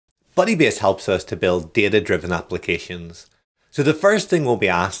Budibase helps us to build data-driven applications. So the first thing we'll be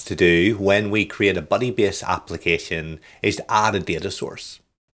asked to do when we create a Budibase application is to add a data source.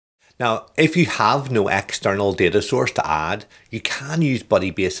 Now, if you have no external data source to add, you can use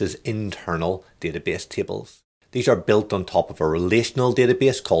Budibase's internal database tables. These are built on top of a relational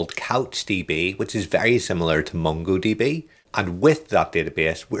database called CouchDB, which is very similar to MongoDB. And with that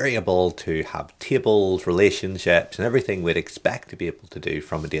database, we're able to have tables, relationships, and everything we'd expect to be able to do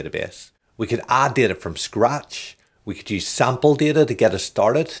from a database. We could add data from scratch. We could use sample data to get us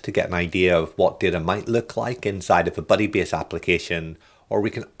started, to get an idea of what data might look like inside of a Budibase application, or we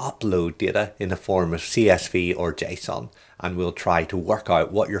can upload data in the form of CSV or JSON, and we'll try to work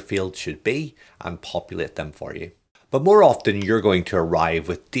out what your fields should be and populate them for you. But more often, you're going to arrive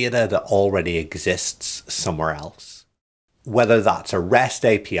with data that already exists somewhere else. Whether that's a REST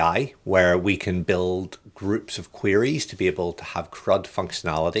API, where we can build groups of queries to be able to have CRUD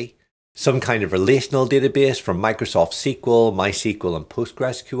functionality, some kind of relational database from Microsoft SQL, MySQL, and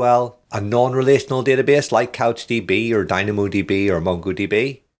PostgreSQL, a non-relational database like CouchDB or DynamoDB or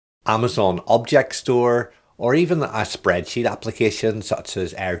MongoDB, Amazon Object Store, or even a spreadsheet application such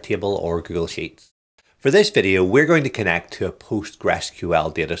as Airtable or Google Sheets. For this video, we're going to connect to a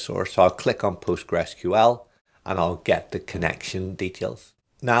PostgreSQL data source. So I'll click on PostgreSQL and I'll get the connection details.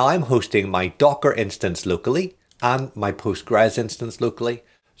 Now I'm hosting my Docker instance locally and my Postgres instance locally.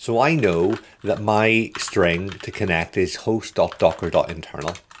 So I know that my string to connect is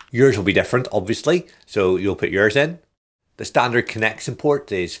host.docker.internal. Yours will be different, obviously, so you'll put yours in. The standard connection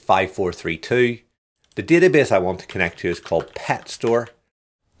port is 5432. The database I want to connect to is called PetStore.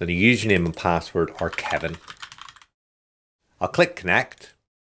 Then the username and password are Kevin. I'll click connect,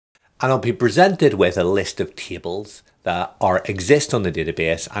 and I'll be presented with a list of tables that exist on the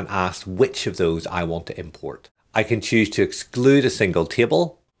database and asked which of those I want to import. I can choose to exclude a single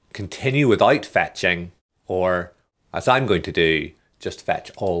table, continue without fetching, or, as I'm going to do, just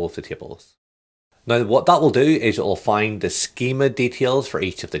fetch all of the tables. Now what that will do is it will find the schema details for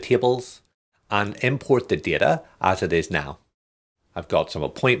each of the tables and import the data as it is now. I've got some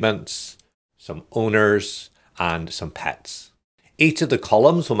appointments, some owners, and some pets. Each of the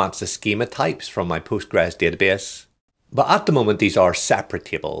columns will match the schema types from my Postgres database. But at the moment, these are separate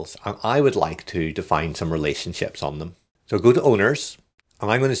tables, and I would like to define some relationships on them. So go to owners,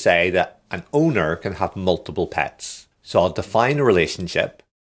 and I'm going to say that an owner can have multiple pets. So I'll define a relationship,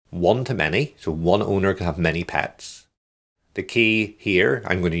 one to many, so one owner can have many pets. The key here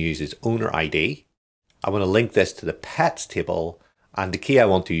I'm going to use is owner ID. I want to link this to the pets table, and the key I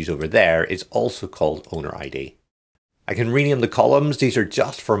want to use over there is also called owner ID. I can rename the columns. These are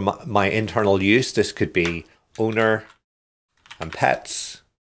just for my internal use. This could be owner and pets.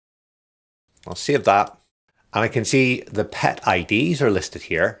 I'll save that. And I can see the pet IDs are listed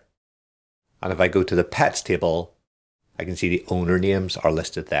here. And if I go to the pets table, I can see the owner names are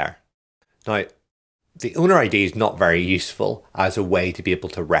listed there. Now, the owner ID is not very useful as a way to be able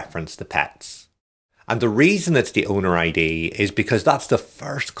to reference the pets. And the reason it's the owner ID is because that's the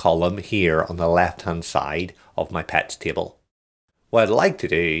first column here on the left-hand side of my pets table. What I'd like to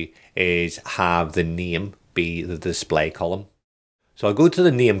do is have the name be the display column. So I'll go to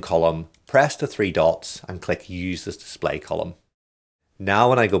the name column, press the three dots and click use this display column. Now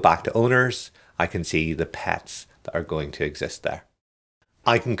when I go back to owners, I can see the pets that are going to exist there.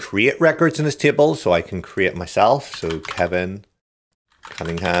 I can create records in this table, so I can create myself. So Kevin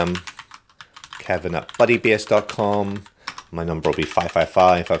Cunningham, Kevin at budibase.com. My number will be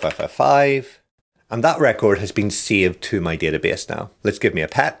 555-5555. And that record has been saved to my database now. Let's give me a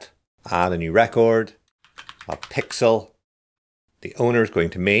pet, add a new record, a pixel. The owner is going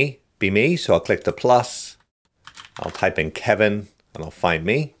to be me, so I'll click the plus. I'll type in Kevin and I'll find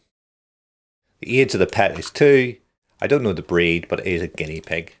me. The age of the pet is 2. I don't know the breed, but it is a guinea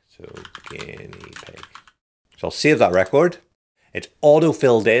pig. So guinea pig. So I'll save that record. It's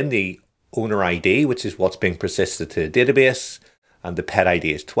auto-filled in the owner ID, which is what's being persisted to the database, and the pet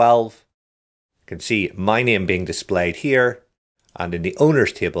ID is 12. I can see my name being displayed here, and in the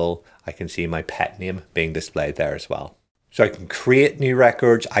owners table, I can see my pet name being displayed there as well. So I can create new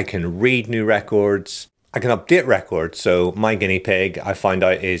records, I can read new records, I can update records. So my guinea pig, I find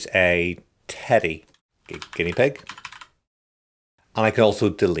out, is a teddy guinea pig. And I can also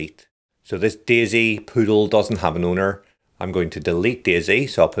delete. So this Daisy poodle doesn't have an owner. I'm going to delete Daisy,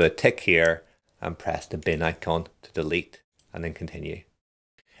 so I'll put a tick here and press the bin icon to delete and then continue.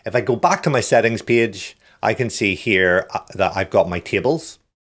 If I go back to my settings page, I can see here that I've got my tables.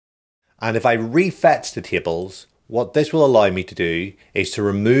 And if I refetch the tables, what this will allow me to do is to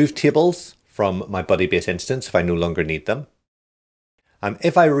remove tables from my Budibase instance if I no longer need them.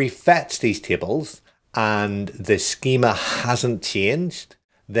 If I refetch these tables and the schema hasn't changed,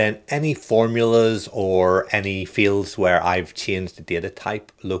 then any formulas or any fields where I've changed the data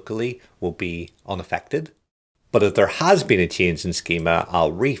type locally will be unaffected. But if there has been a change in schema,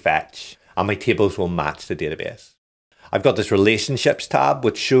 I'll refetch and my tables will match the database. I've got this relationships tab,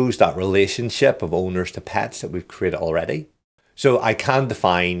 which shows that relationship of owners to pets that we've created already. So I can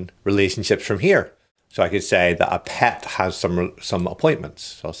define relationships from here. So I could say that a pet has some appointments.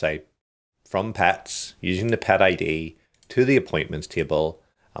 So I'll say from pets, using the pet ID to the appointments table,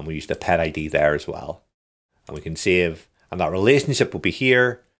 and we use the pet ID there as well. And we can save, and that relationship will be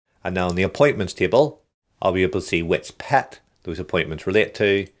here. And now in the appointments table, I'll be able to see which pet those appointments relate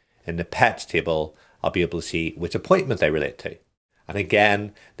to. In the pets table, I'll be able to see which appointment they relate to. And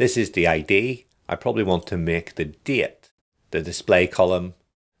again, this is the ID. I probably want to make the date the display column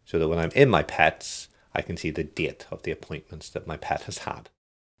so that when I'm in my pets, I can see the date of the appointments that my pet has had.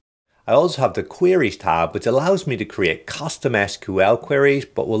 I also have the queries tab, which allows me to create custom SQL queries,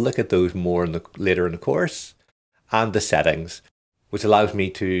 but we'll look at those more later in the course, and the settings, which allows me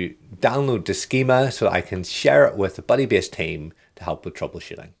to download the schema so that I can share it with the Budibase team to help with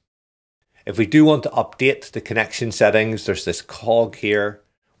troubleshooting. If we do want to update the connection settings, there's this cog here,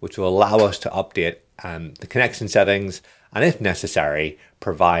 which will allow us to update the connection settings, and if necessary,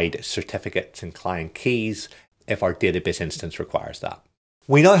 provide certificates and client keys if our database instance requires that.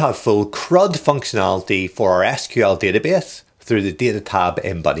 We now have full CRUD functionality for our SQL database through the Data tab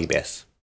in Budibase.